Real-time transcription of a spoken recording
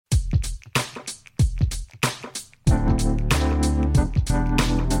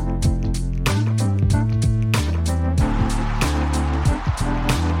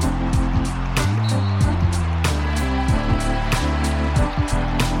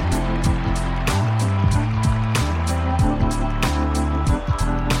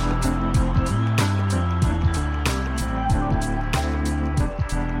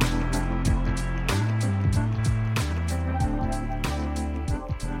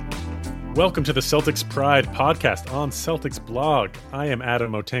Welcome to the Celtics Pride podcast on Celtics blog. I am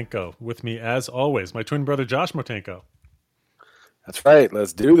Adam Motenko. With me, as always, my twin brother Josh Motenko. That's right.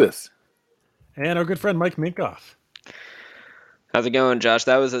 Let's do this. And our good friend Mike Minkoff. How's it going, Josh?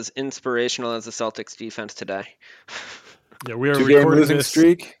 That was as inspirational as the Celtics defense today. Yeah, we are Two-game losing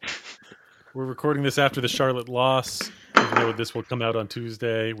streak. We're recording this after the Charlotte loss. Even though this will come out on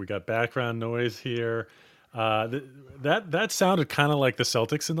Tuesday, we got background noise here. That sounded kind of like the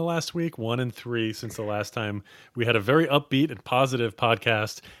Celtics in the last week, 1-3 since the last time we had a very upbeat and positive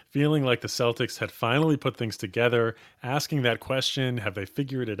podcast, feeling like the Celtics had finally put things together, asking that question, have they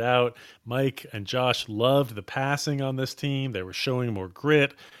figured it out? Mike and Josh loved the passing on this team. They were showing more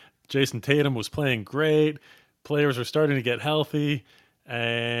grit. Jason Tatum was playing great. Players were starting to get healthy.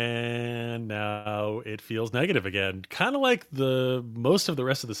 And now it feels negative again, kind of like most of the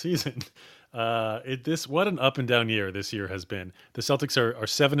rest of the season. What an up and down year this year has been. The Celtics are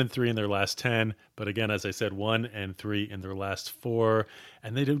 7-3 in their last 10, but again, as I said, 1-3 in their last 4,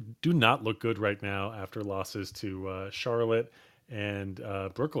 and they do not look good right now after losses to Charlotte and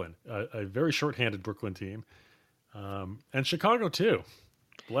Brooklyn, a very shorthanded Brooklyn team, and Chicago too.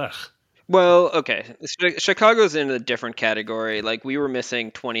 Blech. Well, okay, Chicago's in a different category. Like, we were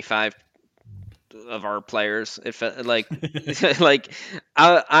missing 25 of our players. It felt like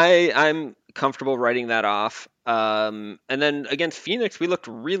I'm comfortable writing that off. And then against Phoenix, we looked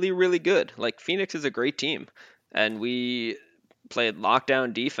really, really good. Like, Phoenix is a great team, and we played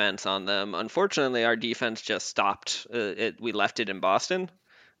lockdown defense on them. Unfortunately, our defense just stopped. We left it in Boston,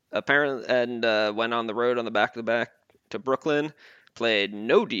 apparently, and went on the road on the back-to-back to Brooklyn. Played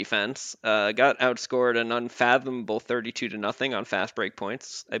no defense, got outscored an unfathomable 32-0 on fast break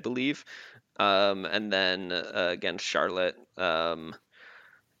points, I believe. And then against Charlotte, more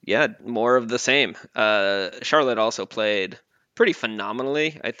of the same. Charlotte also played pretty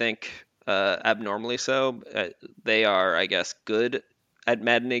phenomenally, I think, abnormally so. They are, I guess, good at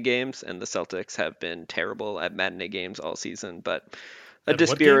matinee games, and the Celtics have been terrible at matinee games all season. But a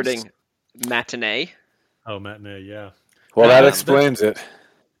dispiriting matinee. Oh, matinee, yeah. Well, that explains it.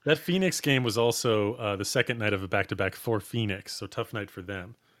 That Phoenix game was also the second night of a back-to-back for Phoenix, so tough night for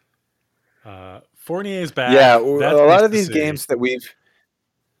them. Fournier's back. Yeah, a lot of these games that we've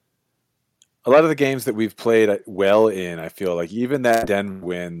played well in, I feel like even that Denver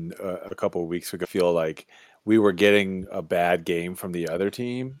win a couple of weeks ago, I feel like we were getting a bad game from the other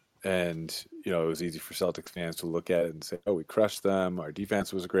team, and it was easy for Celtics fans to look at it and say, "Oh, we crushed them. Our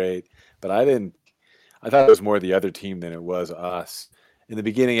defense was great," but I thought it was more the other team than it was us. In the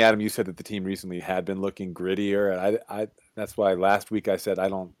beginning, Adam, you said that the team recently had been looking grittier, and I that's why last week I said I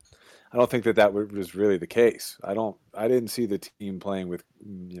don't think that was really the case. I didn't see the team playing with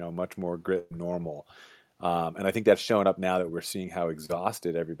much more grit than normal, and I think that's showing up now that we're seeing how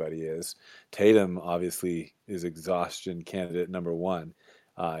exhausted everybody is. Tatum obviously is exhaustion candidate number one.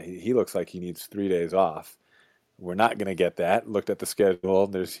 He looks like he needs 3 days off. We're not going to get that. Looked at the schedule.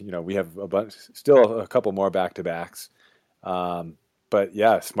 There's, we have still a couple more back-to-backs. But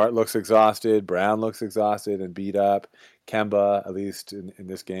yeah, Smart looks exhausted. Brown looks exhausted and beat up. Kemba, at least in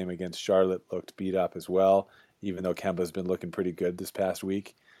this game against Charlotte, looked beat up as well, even though Kemba's been looking pretty good this past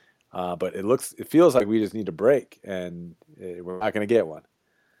week. But it feels like we just need a break, and we're not going to get one.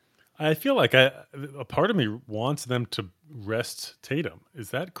 I feel like a part of me wants them to rest Tatum.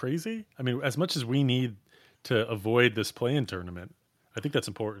 Is that crazy? I mean, as much as we need to avoid this play-in tournament, I think that's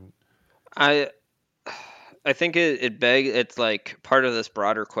important. I think it's like part of this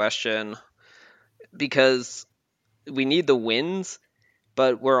broader question, because we need the wins,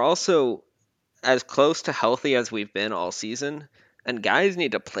 but we're also as close to healthy as we've been all season, and guys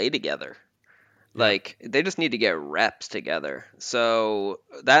need to play together. Yeah. Like, they just need to get reps together. So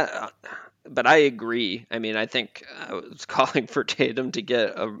but I agree. I mean, I think I was calling for Tatum to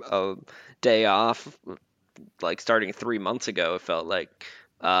get a day off, like starting 3 months ago. It felt like,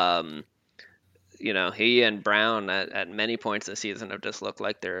 he and Brown at many points this season have just looked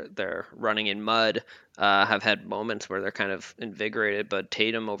like they're running in mud. Have had moments where they're kind of invigorated, but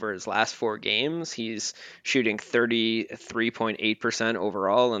Tatum over his last 4 games, he's shooting 33.8%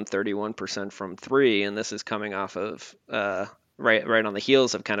 overall and 31% from 3, and this is coming off of right on the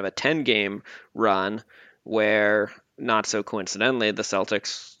heels of kind of a 10-game run where, not so coincidentally, the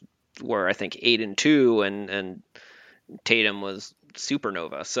Celtics were, I think, 8-2, and Tatum was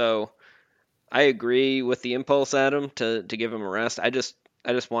supernova. So I agree with the impulse, Adam, to give him a rest. I just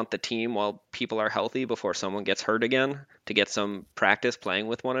want the team, while people are healthy, before someone gets hurt again, to get some practice playing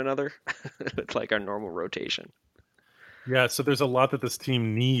with one another. It's like our normal rotation. Yeah, so there's a lot that this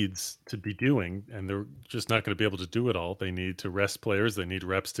team needs to be doing, and they're just not going to be able to do it all. They need to rest players, they need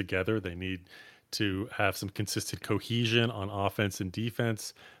reps together, they need to have some consistent cohesion on offense and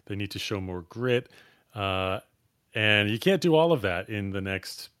defense, they need to show more grit. Uh, and you can't do all of that in the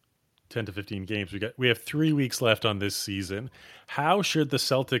next 10 to 15 games. We have 3 weeks left on this season. How should the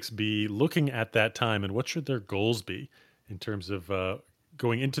Celtics be looking at that time, and what should their goals be in terms of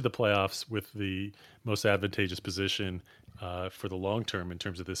going into the playoffs with the most advantageous position for the long term in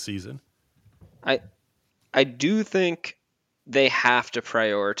terms of this season? I I do think they have to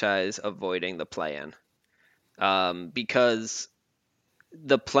prioritize avoiding the play-in, because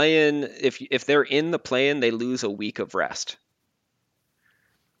the play-in, if they're in the play-in, they lose a week of rest,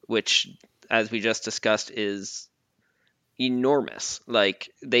 which, as we just discussed, is enormous. Like,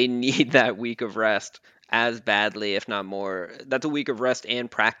 they need that week of rest as badly, if not more. That's a week of rest and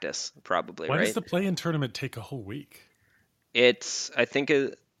practice, probably, Why does right? the play-in tournament take a whole week? I think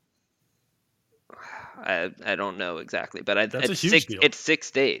I don't know exactly, but That's a it's huge six. deal. It's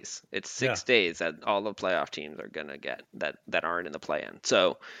 6 days. It's Yeah. 6 days that all the playoff teams are gonna get that aren't in the play-in.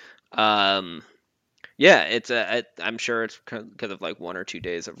 So, um, yeah, I'm sure it's because of like 1 or 2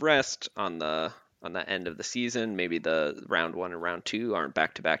 days of rest on the end of the season. Maybe the round one and round two aren't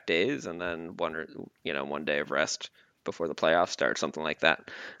back-to-back days, and then 1 day of rest before the playoffs start, something like that.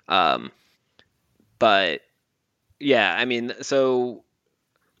 But yeah, I mean, so,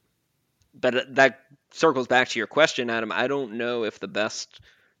 but that circles back to your question, Adam. I don't know if the best,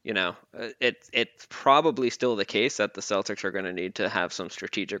 it's probably still the case that the Celtics are going to need to have some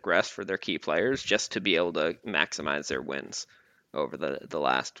strategic rest for their key players just to be able to maximize their wins over the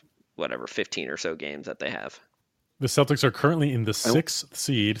last whatever 15 or so games that they have. The Celtics are currently in the I, 6th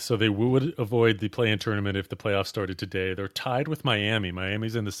seed, so they would avoid the play-in tournament if the playoffs started today. They're tied with Miami.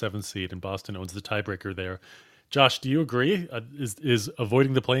 Miami's in the 7th seed, and Boston owns the tiebreaker there. Josh, do you agree? Is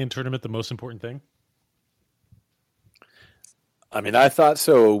avoiding the play-in tournament the most important thing? I mean, I thought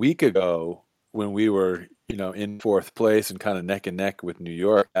so a week ago when we were, in fourth place and kind of neck and neck with New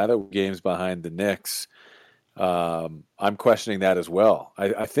York. Now that we're games behind the Knicks, I'm questioning that as well.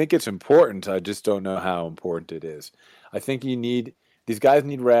 I think it's important. I just don't know how important it is. I think these guys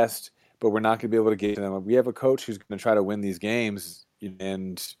need rest, but we're not going to be able to get to them. We have a coach who's going to try to win these games,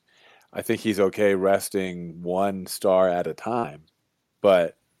 and I think he's okay resting one star at a time.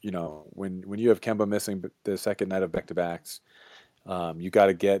 But when you have Kemba missing the second night of back-to-backs, you got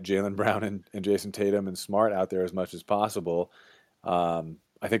to get Jaylen Brown and Jason Tatum and Smart out there as much as possible. I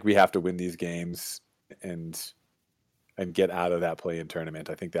think we have to win these games and get out of that play-in tournament.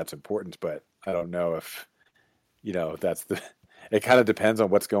 I think that's important, but I don't know if that's the. It kind of depends on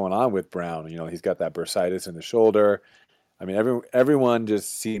what's going on with Brown. He's got that bursitis in the shoulder. I mean, everyone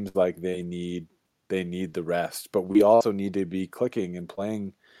just seems like they need the rest, but we also need to be clicking and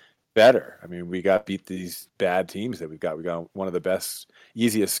playing better. I mean, we got beat these bad teams that we've got. We got one of the best,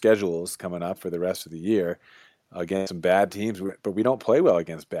 easiest schedules coming up for the rest of the year against some bad teams, but we don't play well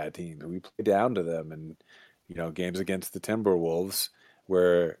against bad teams. We play down to them, and games against the Timberwolves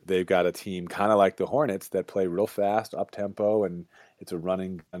where they've got a team kind of like the Hornets that play real fast, up tempo, and it's a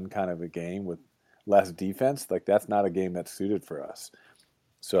running gun kind of a game with less defense. Like, that's not a game that's suited for us.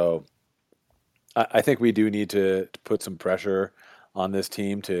 So I think we do need to put some pressure on this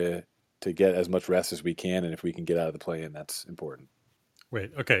team to get as much rest as we can, and if we can get out of the play-in, that's important.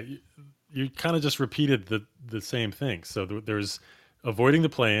 Wait, okay. You kind of just repeated the same thing. So there's avoiding the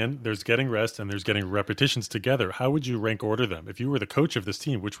play-in, there's getting rest, and there's getting repetitions together. How would you rank order them? If you were the coach of this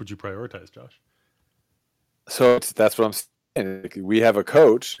team, which would you prioritize, Josh? So that's what I'm saying. We have a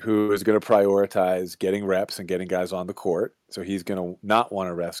coach who is going to prioritize getting reps and getting guys on the court. So he's going to not want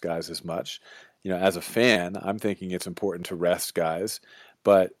to rest guys as much. As a fan, I'm thinking it's important to rest guys,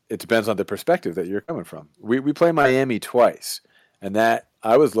 but it depends on the perspective that you're coming from. We play Miami twice, and that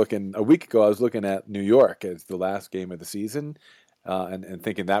I was looking a week ago. I was looking at New York as the last game of the season, and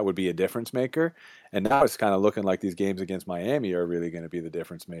thinking that would be a difference maker. And now it's kind of looking like these games against Miami are really going to be the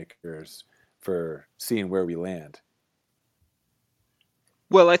difference makers for seeing where we land.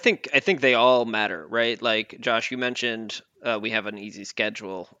 Well, I think they all matter, right? Like, Josh, you mentioned we have an easy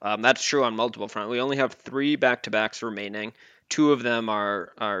schedule. That's true on multiple fronts. We only have 3 back-to-backs remaining. 2 of them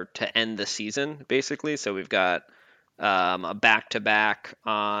are to end the season, basically. So we've got a back-to-back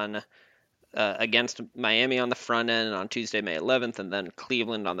on against Miami on the front end on Tuesday, May 11th, and then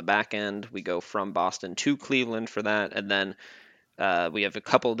Cleveland on the back end. We go from Boston to Cleveland for that, and then we have a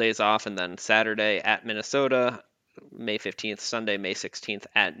couple of days off, and then Saturday at Minnesota, May 15th, Sunday, May 16th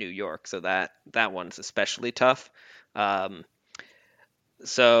at New York. So that one's especially tough. But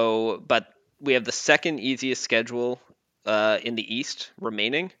we have the second easiest schedule in the East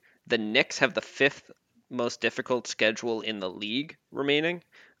remaining. The Knicks have the fifth most difficult schedule in the league remaining.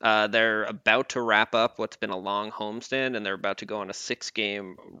 They're about to wrap up what's been a long homestand, and they're about to go on a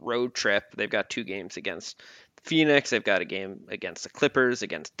 6-game road trip. They've got 2 games against Phoenix. They've got a game against the Clippers,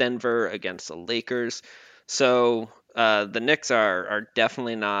 against Denver, against the Lakers. So the Knicks are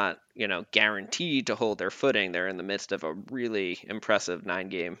definitely not, guaranteed to hold their footing. They're in the midst of a really impressive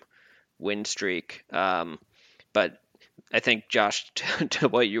 9-game win streak. But I think, Josh, to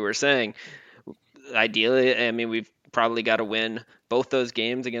what you were saying, ideally, I mean, we've probably got to win both those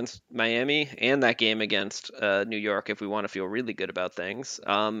games against Miami and that game against New York if we want to feel really good about things.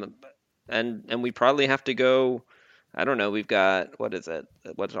 And we probably have to go. I don't know. We've got, what is it?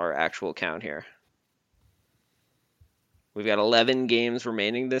 What's our actual count here? We've got 11 games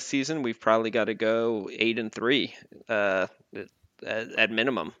remaining this season. We've probably got to go 8-3 at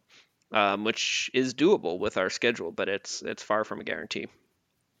minimum, which is doable with our schedule, but it's far from a guarantee.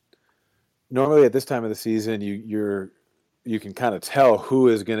 Normally at this time of the season, you can kind of tell who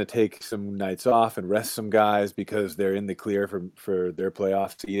is going to take some nights off and rest some guys because they're in the clear for their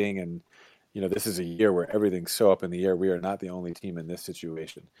playoff seeding. And, this is a year where everything's so up in the air. We are not the only team in this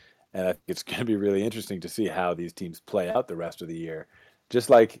situation. And I think it's going to be really interesting to see how these teams play out the rest of the year. Just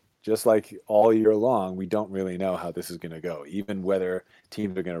like all year long, we don't really know how this is going to go, even whether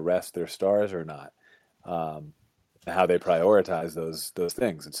teams are going to rest their stars or not. How they prioritize those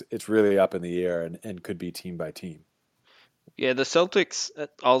things. It's really up in the air and could be team by team. Yeah, the Celtics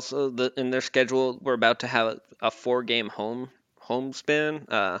also in their schedule we're about to have a 4-game home span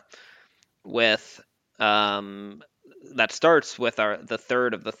with that starts with the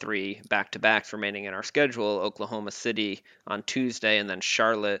third of the 3 back-to-backs remaining in our schedule, Oklahoma City on Tuesday and then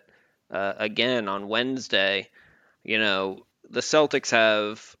Charlotte again on Wednesday. The Celtics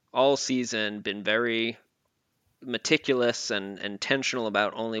have all season been very meticulous and intentional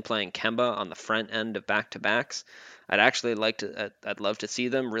about only playing Kemba on the front end of back-to-backs. I'd love to see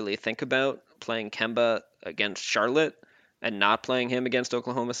them really think about playing Kemba against Charlotte and not playing him against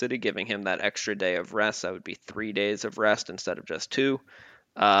Oklahoma City, giving him that extra day of rest. That would be 3 days of rest instead of just 2,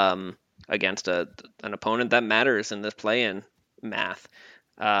 against an opponent that matters in this play-in math.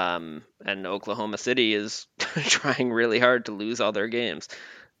 And Oklahoma City is trying really hard to lose all their games.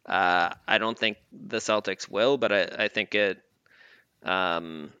 I don't think the Celtics will, but I think it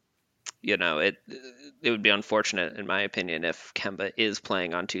would be unfortunate, in my opinion, if Kemba is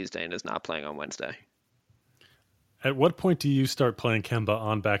playing on Tuesday and is not playing on Wednesday. At what point do you start playing Kemba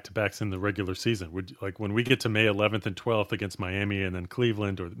on back-to-backs in the regular season? When we get to May 11th and 12th against Miami and then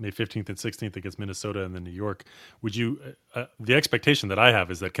Cleveland, or May 15th and 16th against Minnesota and then New York, would you? The expectation that I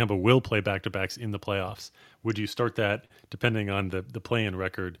have is that Kemba will play back-to-backs in the playoffs. Would you start that, depending on the play-in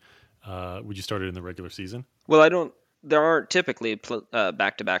record? Would you start it in the regular season? Well, there aren't typically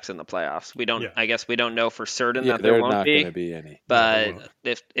back-to-backs in the playoffs. We don't. Yeah. I guess we don't know for certain that there won't be. There's not going to be any. But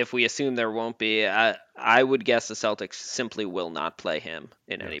if we assume there won't be, I would guess the Celtics simply will not play him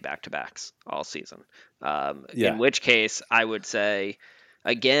in any back-to-backs all season. In which case, I would say,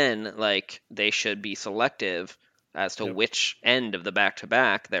 again, they should be selective as to which end of the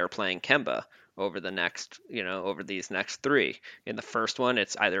back-to-back they're playing Kemba over these next 3. In the first one,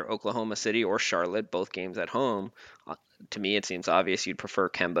 it's either Oklahoma City or Charlotte, both games at home. To me, it seems obvious you'd prefer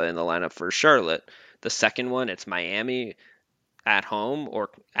Kemba in the lineup for Charlotte. The second one, it's Miami at home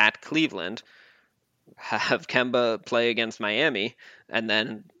or at Cleveland. Have Kemba play against Miami and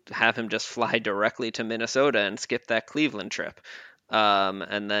then have him just fly directly to Minnesota and skip that Cleveland trip.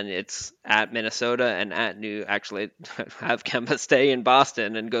 And then it's at Minnesota and actually have Kemba stay in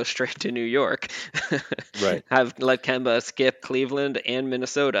Boston and go straight to New York. Right. Let Kemba skip Cleveland and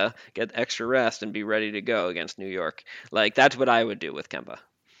Minnesota, get extra rest, and be ready to go against New York. That's what I would do with Kemba.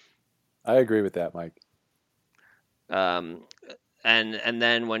 I agree with that, Mike. And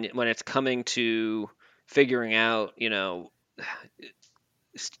then when it's coming to figuring out,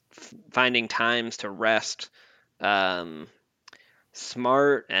 finding times to rest,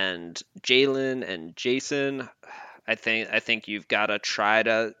 Smart and Jalen and Jason, I think you've got to try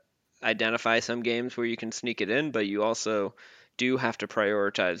to identify some games where you can sneak it in, but you also do have to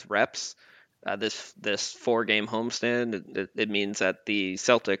prioritize reps. This 4-game homestand, it means that the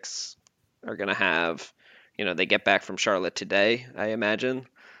Celtics are going to have, they get back from Charlotte today, I imagine.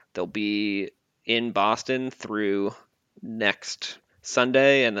 They'll be in Boston through next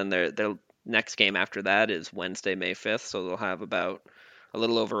Sunday, and then their next game after that is Wednesday, May 5th, so they'll have about a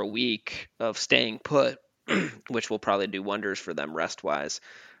little over a week of staying put, which will probably do wonders for them rest-wise.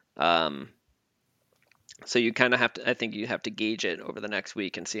 So you kind of have to, I think you have to gauge it over the next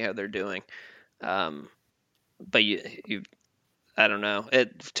week and see how they're doing. but you I don't know.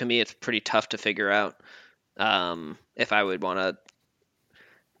 To me, it's pretty tough to figure out if I would want to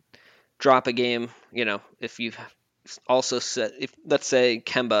drop a game. If you've also said, if let's say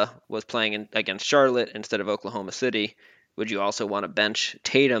Kemba was playing against Charlotte instead of Oklahoma City, would you also want to bench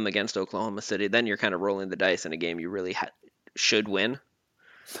Tatum against Oklahoma City? Then you're kind of rolling the dice in a game you really should win.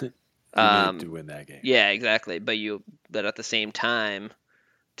 You need to win that game. Yeah, exactly. But at the same time,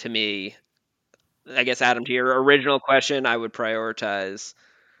 to me, I guess, Adam, to your original question, I would prioritize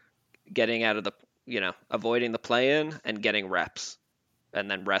getting out of avoiding the play-in and getting reps. And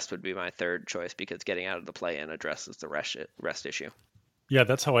then rest would be my third choice because getting out of the play-in addresses the rest issue. Yeah,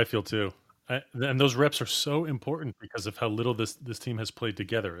 that's how I feel too. And those reps are so important because of how little this team has played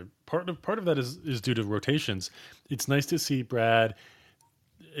together. And part of that is due to rotations. It's nice to see Brad.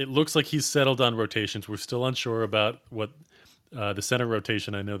 It looks like he's settled on rotations. We're still unsure about what the center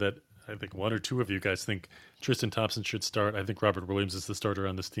rotation. I know that I think one or two of you guys think Tristan Thompson should start. I think Robert Williams is the starter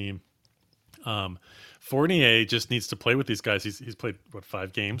on this team. Fournier just needs to play with these guys. He's played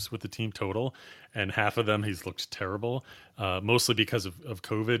 5 games with the team total, and half of them he's looked terrible, mostly because of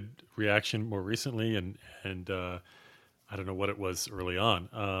COVID reaction more recently, and I don't know what it was early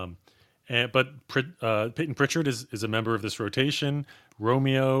on. But Peyton Pritchard is a member of this rotation.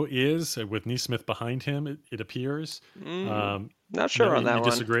 Romeo is with Neesmith behind him. It appears. Not sure on that one.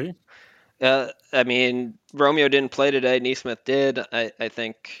 You disagree? I mean, Romeo didn't play today. Neesmith did. I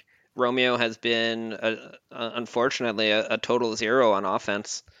think Romeo has been, unfortunately, a total zero on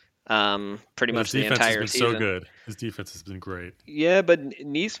offense pretty much the entire season. His defense has been so good. His defense has been great. Yeah, but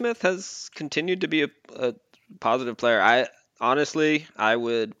Neesmith has continued to be a positive player. I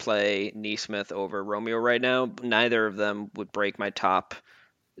would play Neesmith over Romeo right now. Neither of them would break my top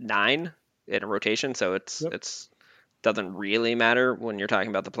 9 in a rotation, so it's doesn't really matter when you're talking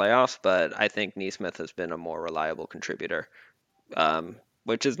about the playoffs, but I think Neesmith has been a more reliable contributor,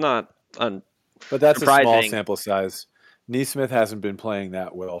 which is not But that's a small sample size. Neesmith hasn't been playing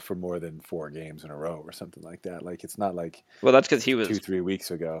that well for more than 4 games in a row or something like that. Like, it's not like, well, that's because he was 2-3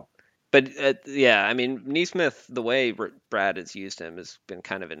 weeks ago. But yeah, I mean, Neesmith, the way Brad has used him has been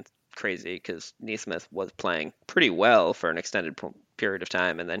kind of crazy because Neesmith was playing pretty well for an extended period of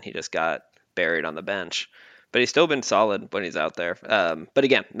time, and then he just got buried on the bench. But he's still been solid when he's out there. But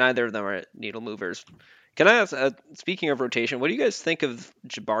again, neither of them are needle movers. Can I ask, speaking of rotation, what do you guys think of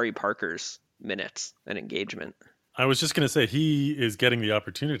Jabari Parker's minutes and engagement? I was just going to say he is getting the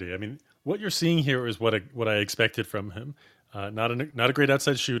opportunity. I mean, what you're seeing here is what I expected from him. Not a great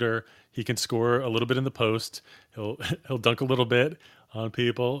outside shooter. He can score a little bit in the post. He'll dunk a little bit on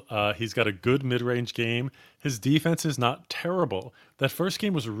people. He's got a good mid-range game. His defense is not terrible. That first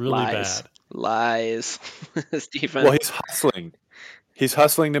game was really bad. Lies. His defense. Well, he's hustling. He's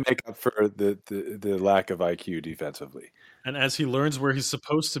hustling to make up for the lack of IQ defensively. And as he learns where he's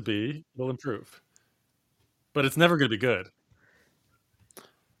supposed to be, he'll improve. But it's never going to be good.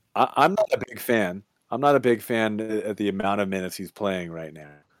 I'm not a big fan. I'm not a big fan at the amount of minutes he's playing right now.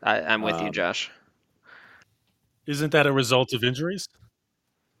 I'm with you, Josh. Isn't that a result of injuries?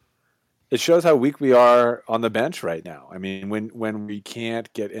 It shows how weak we are on the bench right now. I mean, when we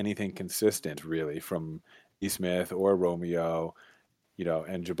can't get anything consistent really from E. Smith or Romeo,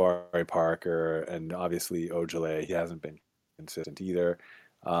 and Jabari Parker, and obviously Ojale, he hasn't been consistent either.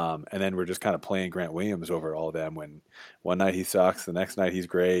 And then we're just kind of playing Grant Williams over all of them. When one night he sucks, the next night he's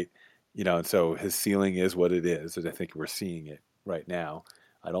great. And so his ceiling is what it is, and I think we're seeing it right now.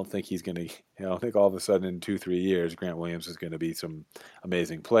 I don't think he's going to, I don't think all of a sudden in 2-3 years, Grant Williams is going to be some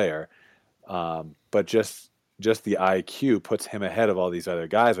amazing player. But just the IQ puts him ahead of all these other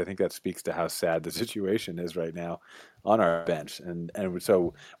guys. I think that speaks to how sad the situation is right now on our bench. And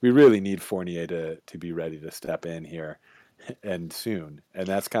so we really need Fournier to be ready to step in here and soon. And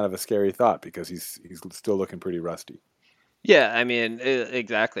that's kind of a scary thought because he's still looking pretty rusty. Yeah, I mean,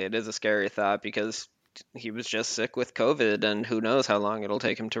 exactly. It is a scary thought because he was just sick with COVID, and who knows how long it'll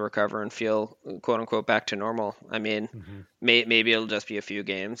take him to recover and feel, quote unquote, back to normal. I mean, maybe it'll just be a few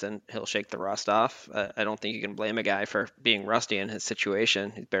games and he'll shake the rust off. I don't think you can blame a guy for being rusty in his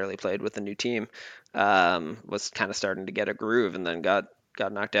situation. He's barely played with a new team, was kind of starting to get a groove, and then got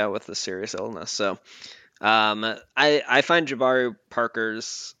knocked out with a serious illness. So I find Jabari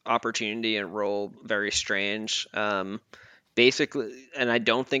Parker's opportunity and role very strange. Basically, and I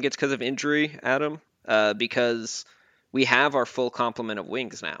don't think it's because of injury, Adam, because we have our full complement of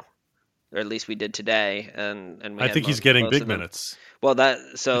wings now, or at least we did today. And I think he's getting big minutes. Well,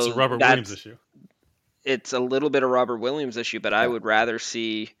 it's a Robert Williams issue. It's a little bit of Robert Williams issue, but I would rather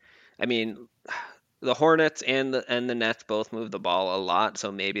see. I mean, the Hornets and the Nets both move the ball a lot,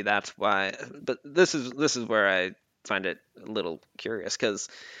 so maybe that's why. But this is where I find it a little curious because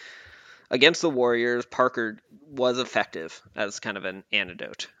against the Warriors, Parker was effective as kind of an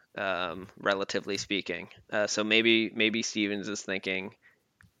antidote, relatively speaking. So maybe Stevens is thinking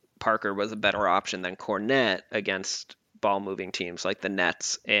Parker was a better option than Cornette against ball moving teams like the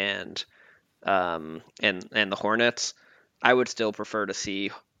Nets and the Hornets. I would still prefer to see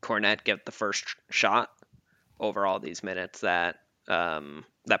Cornette get the first shot over all these minutes that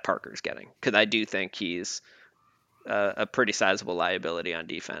Parker's getting, because I do think he's a pretty sizable liability on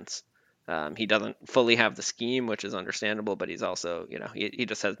defense. He doesn't fully have the scheme, which is understandable, but he's also, he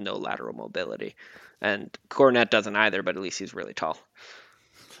just has no lateral mobility. And Cornette doesn't either, but at least he's really tall.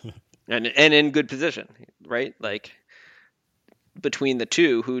 and in good position, right? Like, between the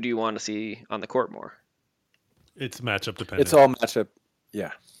two, who do you want to see on the court more? It's matchup dependent. It's all matchup.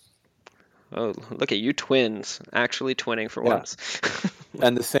 Yeah. Oh, look at you twins, actually twinning for once.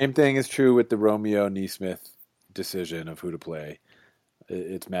 And the same thing is true with the Romeo Neesmith decision of who to play.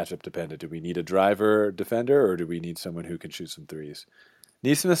 It's matchup dependent. Do we need a driver defender, or do we need someone who can shoot some threes?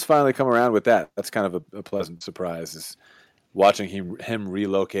 Neesmith's finally come around with that. That's kind of a pleasant surprise. Is watching him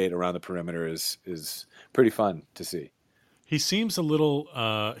relocate around the perimeter is pretty fun to see. He seems a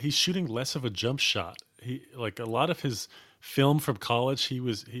little. He's shooting less of a jump shot. He, like a lot of his film from college, he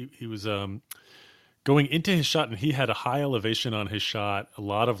was going into his shot, and he had a high elevation on his shot, a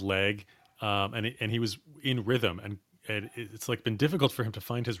lot of leg, and he was in rhythm, and it's like been difficult for him to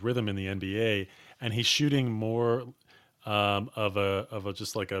find his rhythm in the NBA, and he's shooting more of a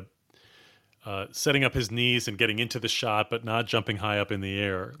just like a setting up his knees and getting into the shot, but not jumping high up in the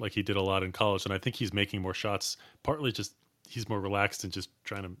air like he did a lot in college. And I think he's making more shots, partly just he's more relaxed and just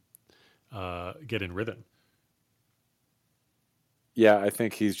trying to get in rhythm. Yeah, I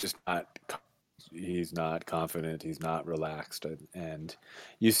think he's just he's not confident. He's not relaxed. And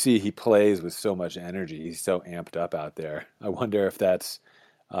you see he plays with so much energy. He's so amped up out there. I wonder if that's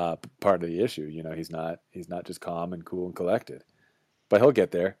part of the issue. He's not just calm and cool and collected, but he'll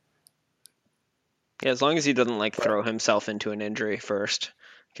get there. Yeah, as long as he doesn't throw himself into an injury first.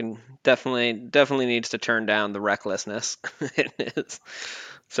 Can definitely needs to turn down the recklessness in his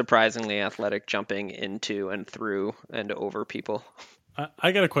surprisingly athletic jumping into and through and over people.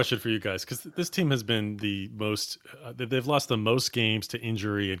 I got a question for you guys, because this team has been the most they've lost the most games to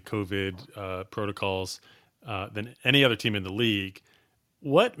injury and COVID protocols than any other team in the league.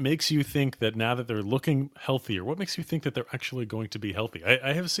 What makes you think that now that they're looking healthier, what makes you think that they're actually going to be healthy?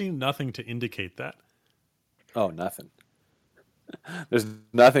 I have seen nothing to indicate that. Oh, nothing. There's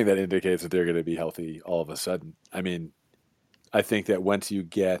nothing that indicates that they're going to be healthy all of a sudden. I mean, I think that once you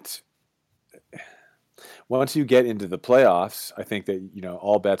get into the playoffs, I think that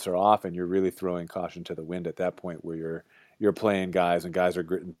all bets are off, and you're really throwing caution to the wind at that point, where you're playing guys, and guys are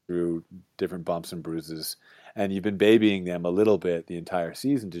gritting through different bumps and bruises, and you've been babying them a little bit the entire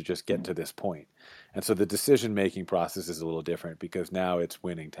season to just get to this point. And so the decision making process is a little different, because now it's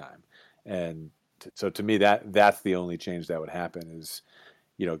winning time. And so to me, that's the only change that would happen is,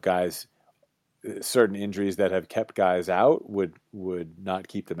 guys, certain injuries that have kept guys out would not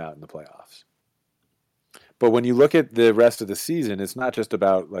keep them out in the playoffs. But when you look at the rest of the season, it's not just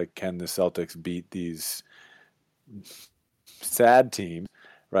about can the Celtics beat these sad teams,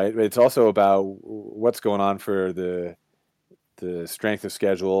 right? It's also about what's going on for the strength of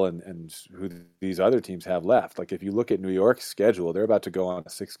schedule and who these other teams have left. Like if you look at New York's schedule, they're about to go on a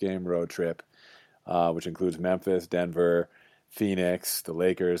 6-game road trip, which includes Memphis, Denver, Phoenix, the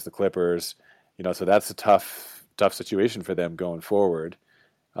Lakers, the Clippers. So that's a tough situation for them going forward.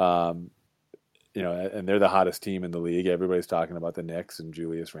 And they're the hottest team in the league. Everybody's talking about the Knicks and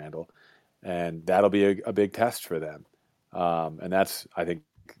Julius Randle, and that'll be a big test for them. And that's, I think,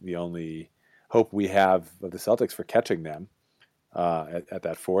 the only hope we have of the Celtics for catching them at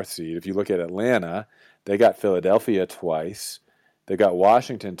that 4th seed. If you look at Atlanta, they got Philadelphia twice. They got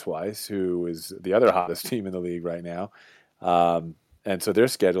Washington twice, who is the other hottest team in the league right now. And so their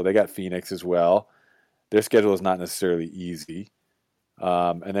schedule, they got Phoenix as well. Their schedule is not necessarily easy.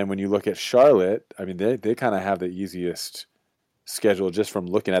 And then when you look at Charlotte, I mean, they kind of have the easiest schedule just from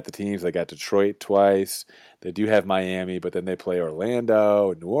looking at the teams. They got Detroit twice. They do have Miami, but then they play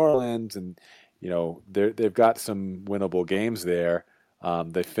Orlando and New Orleans, and they've got some winnable games there.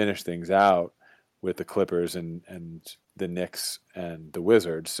 They finish things out with the Clippers and the Knicks and the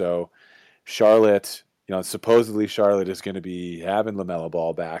Wizards. So Charlotte, supposedly Charlotte is going to be having LaMelo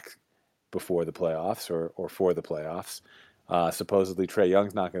Ball back before the playoffs or for the playoffs. Supposedly Trae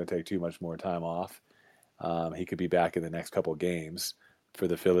Young's not going to take too much more time off. He could be back in the next couple games for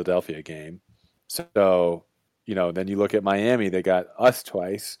the Philadelphia game. So, then you look at Miami, they got us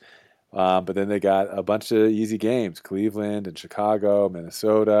twice, but then they got a bunch of easy games, Cleveland and Chicago,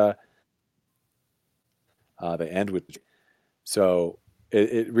 Minnesota. They end with, so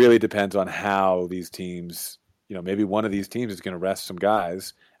it really depends on how these teams, maybe one of these teams is going to rest some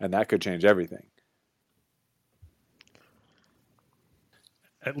guys, and that could change everything.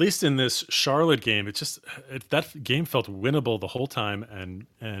 At least in this Charlotte game, that game felt winnable the whole time,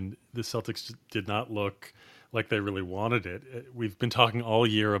 and the Celtics did not look like they really wanted it. We've been talking all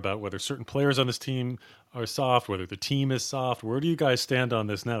year about whether certain players on this team are soft, whether the team is soft. Where do you guys stand on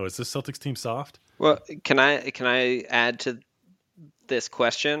this now? Is this Celtics team soft? Well, can I add to this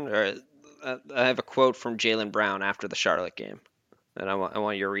question? Or I have a quote from Jaylen Brown after the Charlotte game, and I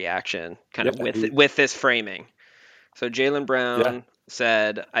want your reaction, kind of with this framing. So Jaylen Brown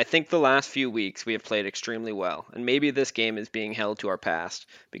said, "I think the last few weeks we have played extremely well, and maybe this game is being held to our past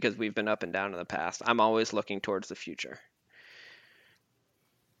because we've been up and down in the past. I'm always looking towards the future."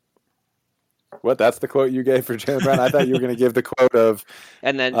 What? That's the quote you gave for Jaylen Brown? I thought you were going to give the quote of.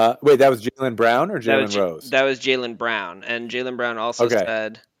 And then wait, that was Jaylen Brown or Jalen Rose? That was Jaylen Brown, and Jaylen Brown also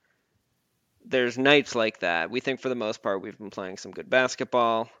said, "There's nights like that. We think for the most part we've been playing some good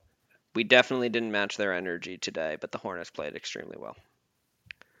basketball. We definitely didn't match their energy today, but the Hornets played extremely well."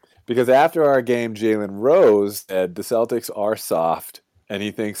 Because after our game, Jalen Rose said the Celtics are soft, and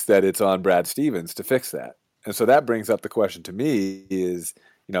he thinks that it's on Brad Stevens to fix that. And so that brings up the question to me is,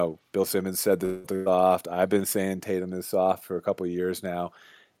 Bill Simmons said that they're soft. I've been saying Tatum is soft for a couple of years now.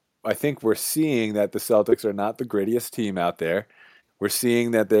 I think we're seeing that the Celtics are not the grittiest team out there. We're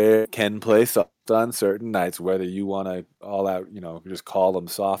seeing that they can play soft on certain nights. Whether you want to all out, just call them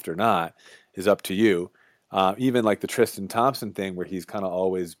soft or not is up to you. Even like the Tristan Thompson thing where he's kind of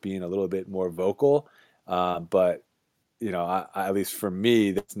always being a little bit more vocal. But, at least for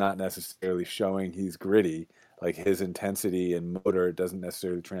me, that's not necessarily showing he's gritty. Like his intensity and motor doesn't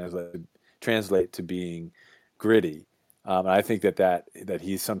necessarily translate to being gritty. And I think that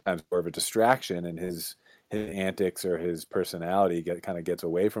he's sometimes more of a distraction, and his antics or his personality kind of gets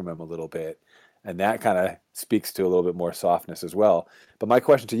away from him a little bit. And that kind of speaks to a little bit more softness as well. But my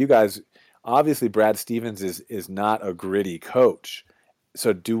question to you guys, obviously Brad Stevens is not a gritty coach.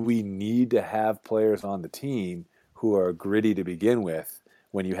 So do we need to have players on the team who are gritty to begin with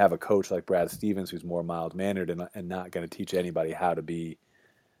when you have a coach like Brad Stevens who's more mild-mannered and not going to teach anybody how to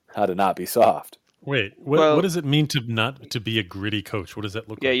not be soft? Wait, what does it mean to be a gritty coach? What does that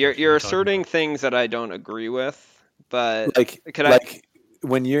look like? Yeah, you're asserting things that I don't agree with, but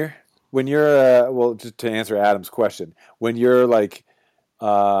when you're well, just to answer Adam's question, when you're like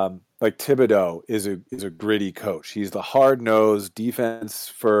Thibodeau is a gritty coach. He's the hard-nosed, defense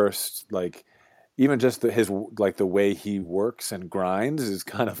first, like even just the way he works and grinds is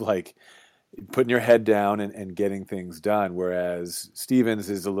kind of like putting your head down and getting things done. Whereas Stevens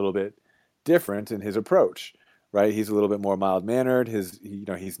is a little bit different in his approach, right? He's a little bit more mild-mannered.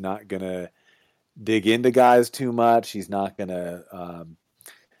 He's not gonna dig into guys too much. He's not gonna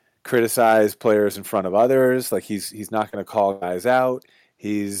criticize players in front of others. Like he's not gonna call guys out.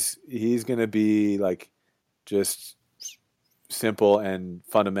 He's gonna be like just simple and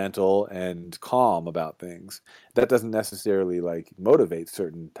fundamental and calm about things. That doesn't necessarily like motivate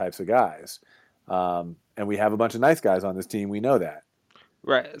certain types of guys. And we have a bunch of nice guys on this team. We know that.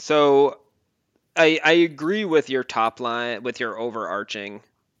 Right. So I agree with your top line, with your overarching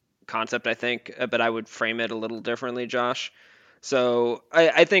concept, I think, but I would frame it a little differently, Josh. So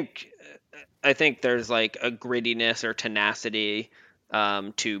I think there's like a grittiness or tenacity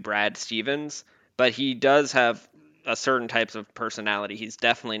to Brad Stevens, but he does have a certain types of personality. He's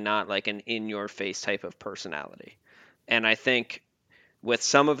definitely not like an in-your-face type of personality. And I think with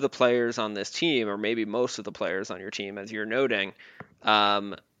some of the players on this team, or maybe most of the players on your team, as you're noting,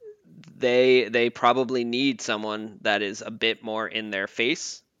 they probably need someone that is a bit more in their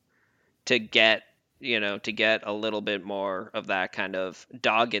face to get a little bit more of that kind of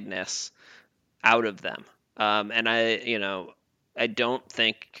doggedness out of them. And I don't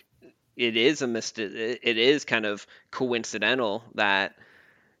think it is kind of coincidental that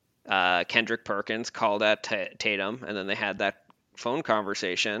Kendrick Perkins called out Tatum, and then they had that phone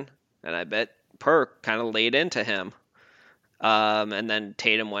conversation, and I bet Perk kind of laid into him. And then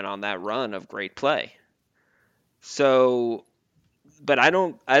Tatum went on that run of great play. So, but I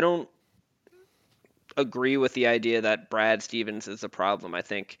don't agree with the idea that Brad Stevens is a problem. I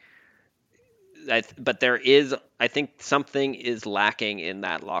think something is lacking in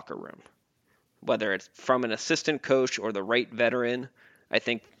that locker room, whether it's from an assistant coach or the right veteran. I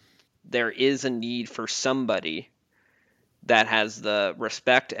think there is a need for somebody that has the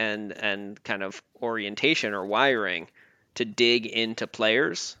respect and kind of orientation or wiring to dig into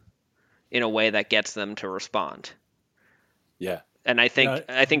players in a way that gets them to respond. Yeah. And I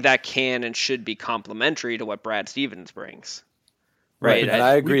Yeah, think that can and should be complementary to what Brad Stevens brings. right. Right. And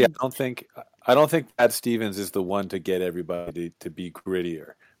I We've agree. been I don't think Brad Stevens is the one to get everybody to be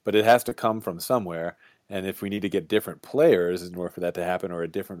grittier, but it has to come from somewhere. And if we need to get different players in order for that to happen, or a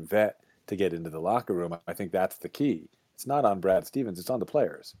different vet to get into the locker room, I think that's the key. It's not on Brad Stevens; it's on the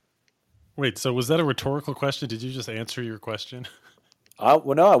players. Wait, so was that a rhetorical question? Did you just answer your question?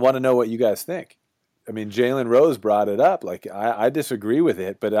 Well, no, I want to know what you guys think. I mean, Jalen Rose brought it up. Like, I disagree with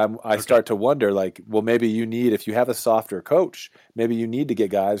it, but I Okay. start to wonder, like, well, maybe if you have a softer coach, maybe you need to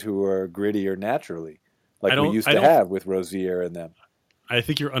get guys who are grittier naturally, like we used I to don't have with Rozier and them. I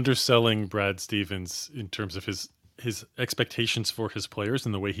think you're underselling Brad Stevens in terms of his expectations for his players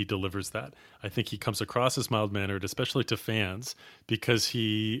and the way he delivers that. I think he comes across as mild mannered, especially to fans, because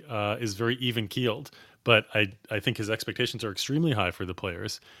he is very even keeled. But I think his expectations are extremely high for the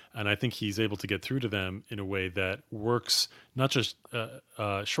players, and I think he's able to get through to them in a way that works not just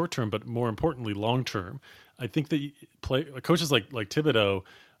short term, but more importantly, long term. I think that coaches like Thibodeau.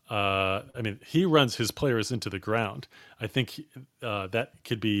 I mean, he runs his players into the ground. I think that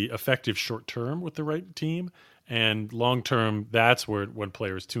could be effective short term with the right team, and long term, that's when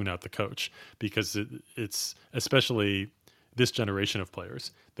players tune out the coach, because it's especially this generation of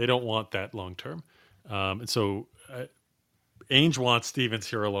players. They don't want that long term, and so Ainge wants Stevens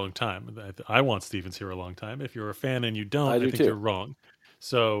here a long time. I want Stevens here a long time. If you're a fan and you I don't, I do think you're too. wrong.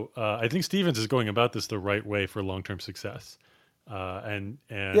 So I think Stevens is going about this the right way for long term success. Yeah, And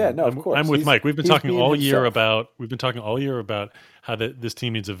no, of I'm course. with Mike. He's being himself. We've been talking all year about how this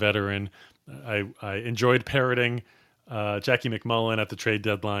team needs a veteran. I enjoyed parroting Jackie McMullen at the trade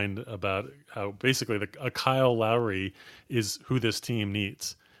deadline about how basically a Kyle Lowry is who this team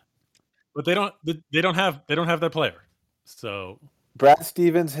needs, but they don't have that player. So Brad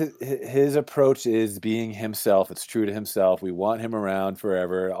Stevens, his approach is being himself. It's true to himself. We want him around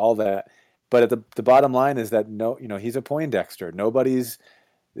forever, all that. But at the bottom line is that no, he's a Poindexter. Nobody's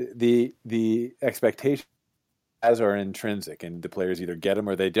the expectations are intrinsic, and the players either get them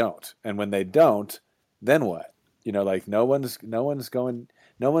or they don't. And when they don't, then what? Like no one's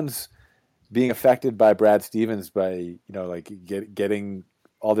being affected by Brad Stevens by like getting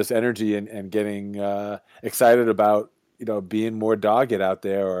all this energy and getting excited about being more dogged out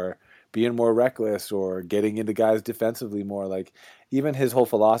there, or being more reckless, or getting into guys defensively more. Like, even his whole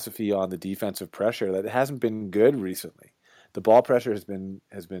philosophy on the defensive pressure, that hasn't been good recently. The ball pressure has been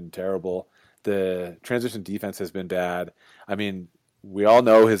terrible. The transition defense has been bad. I mean, we all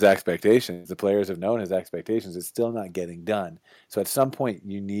know his expectations. The players have known his expectations. It's still not getting done. So at some point,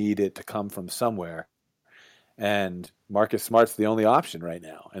 you need it to come from somewhere. And Marcus Smart's the only option right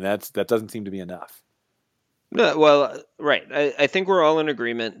now, and that doesn't seem to be enough. No, well, right. I think we're all in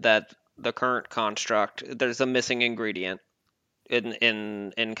agreement that the current construct, there's a missing ingredient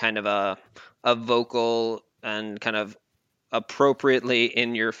in kind of a vocal and kind of appropriately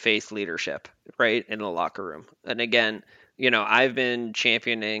in your face leadership, right, in the locker room. And again, I've been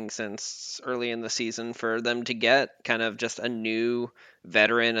championing since early in the season for them to get kind of just a new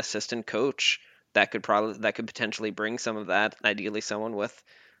veteran assistant coach that could potentially bring some of that, ideally someone with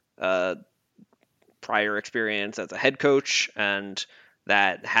uh, prior experience as a head coach, and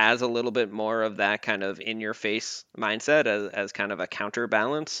that has a little bit more of that kind of in your face mindset as kind of a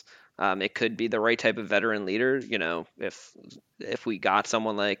counterbalance. It could be the right type of veteran leader. If we got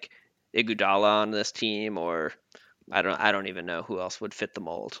someone like Iguodala on this team, or I don't even know who else would fit the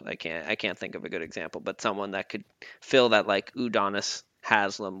mold. I can't think of a good example, but someone that could fill that like Udonis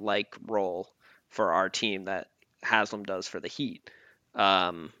Haslam like role for our team that Haslam does for the Heat.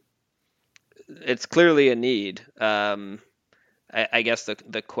 It's clearly a need. I guess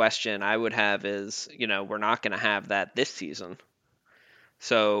the question I would have is, we're not going to have that this season.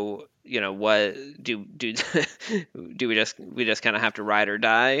 So, what do do we just kind of have to ride or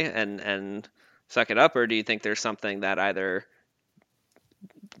die and suck it up, or do you think there's something that either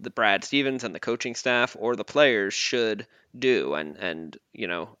the Brad Stevens and the coaching staff or the players should do, and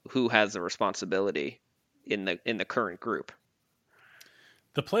who has the responsibility in the current group?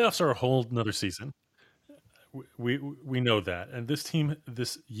 the playoffs are a whole another season. We know that, and this team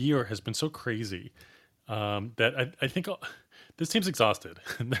this year has been so crazy that I think this team's exhausted.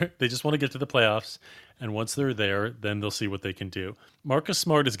 They just want to get to the playoffs, and once they're there, then they'll see what they can do. Marcus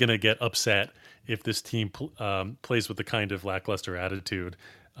Smart is going to get upset if this team plays with the kind of lackluster attitude,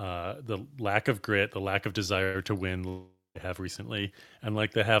 the lack of grit, the lack of desire to win they have recently, and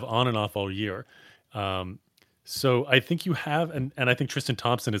like they have on and off all year. So I think you have, and I think Tristan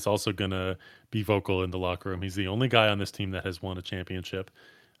Thompson is also going to be vocal in the locker room. He's the only guy on this team that has won a championship.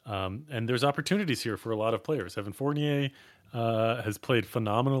 And there's opportunities here for a lot of players. Evan Fournier has played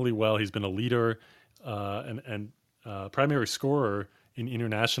phenomenally well. He's been a leader and primary scorer in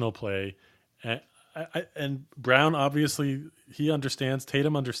international play. And Brown, obviously, he understands.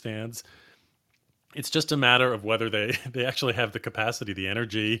 Tatum understands. It's just a matter of whether they actually have the capacity, the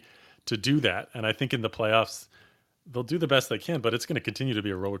energy to do that. And I think in the playoffs, they'll do the best they can, but it's going to continue to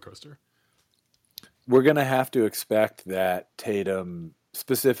be a roller coaster. We're going to have to expect that Tatum,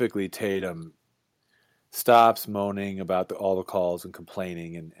 specifically Tatum, stops moaning about all the calls and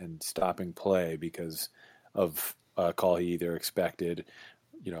complaining and stopping play because of a call he either expected.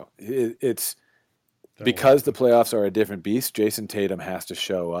 It's because the playoffs are a different beast. Jason Tatum has to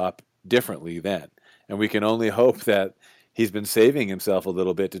show up differently then. And we can only hope that he's been saving himself a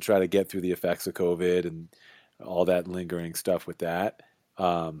little bit to try to get through the effects of COVID and all that lingering stuff with that.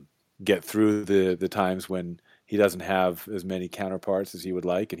 Get through the times when he doesn't have as many counterparts as he would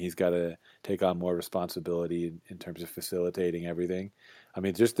like, and he's got to take on more responsibility in terms of facilitating everything. I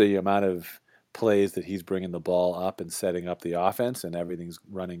mean, just the amount of plays that he's bringing the ball up and setting up the offense, and everything's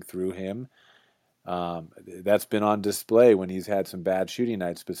running through him. That's been on display when he's had some bad shooting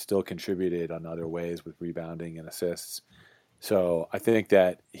nights, but still contributed on other ways with rebounding and assists. So I think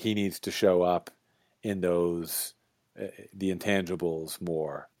that he needs to show up in those the intangibles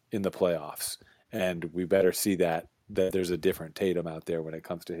more in the playoffs, and we better see that there's a different Tatum out there when it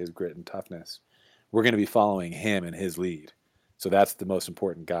comes to his grit and toughness. We're going to be following him and his lead, so that's the most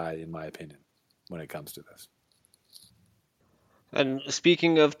important guy in my opinion when it comes to this. And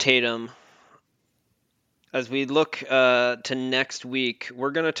speaking of Tatum, as we look to next week,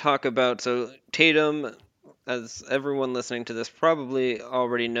 we're going to talk about, so Tatum, as everyone listening to this probably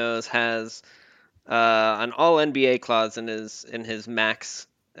already knows, has an All-NBA clause in his max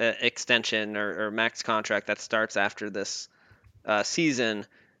extension or max contract that starts after this season.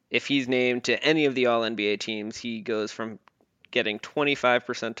 If he's named to any of the All-NBA teams, he goes from getting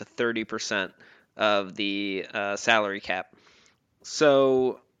 25% to 30% of the salary cap.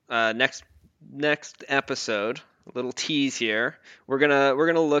 So next episode, a little tease here. We're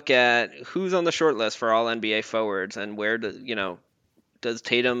gonna look at who's on the short list for all NBA forwards and where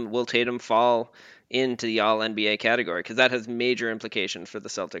will Tatum fall into the all NBA category, because that has major implications for the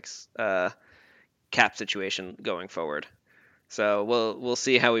Celtics cap situation going forward. So we'll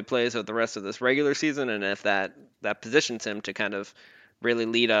see how he plays with the rest of this regular season, and if that positions him to kind of really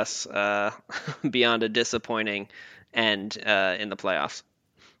lead us beyond a disappointing end in the playoffs.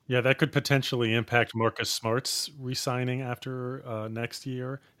 Yeah, that could potentially impact Marcus Smart's re-signing after next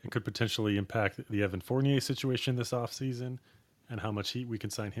year. It could potentially impact the Evan Fournier situation this offseason and how much heat we can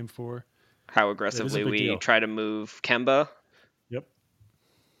sign him for. How aggressively we try to move Kemba. Yep.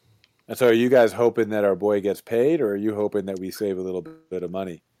 And so are you guys hoping that our boy gets paid, or are you hoping that we save a little bit of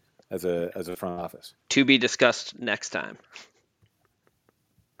money as a front office? To be discussed next time.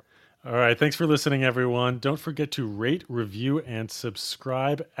 All right. Thanks for listening, everyone. Don't forget to rate, review, and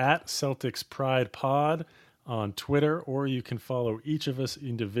subscribe at Celtics Pride Pod on Twitter, or you can follow each of us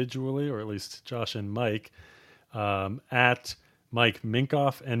individually, or at least Josh and Mike, at Mike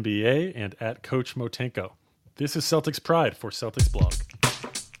Minkoff NBA and at Coach Motenko. This is Celtics Pride for Celtics Blog.